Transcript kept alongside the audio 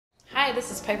Hi, this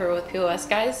is Piper with POS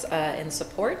Guys in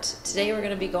support. Today we're going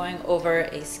to be going over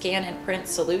a scan and print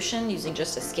solution using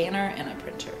just a scanner and a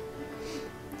printer.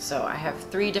 So I have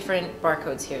 3 different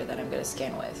barcodes here that I'm going to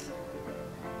scan with.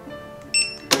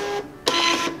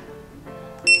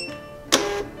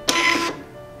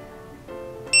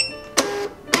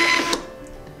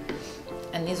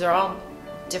 And these are all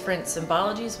different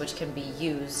symbologies which can be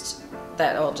used,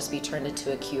 that will just be turned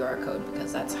into a QR code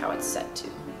because that's how it's set to.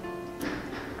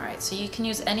 Alright, so you can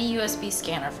use any USB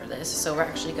scanner for this. So we're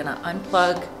actually going to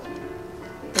unplug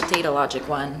the data logic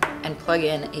one and plug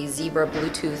in a Zebra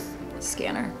Bluetooth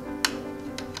scanner.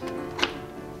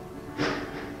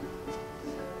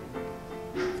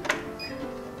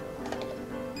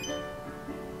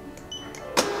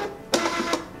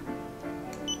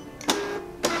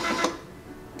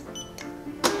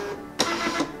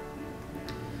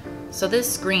 So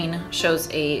this screen shows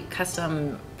a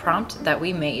custom prompt that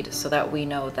we made so that we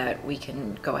know that we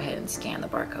can go ahead and scan the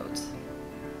barcodes.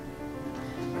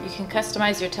 You can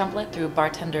customize your template through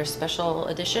Bartender Special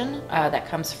Edition that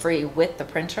comes free with the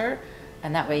printer,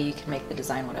 and that way you can make the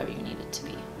design whatever you need it to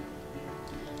be.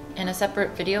 In a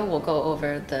separate video we'll go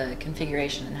over the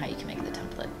configuration and how you can make the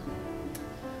template.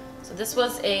 So this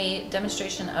was a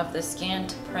demonstration of the scan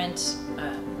to print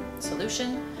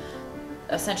solution.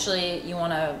 Essentially you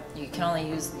can only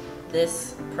use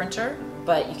this printer,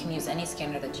 but you can use any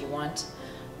scanner that you want.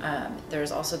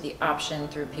 There's also the option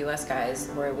through POS Guys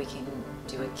where we can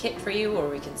do a kit for you, or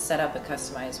we can set up and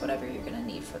customize whatever you're going to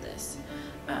need for this.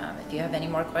 If you have any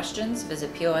more questions,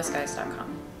 visit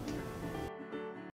POSGuys.com.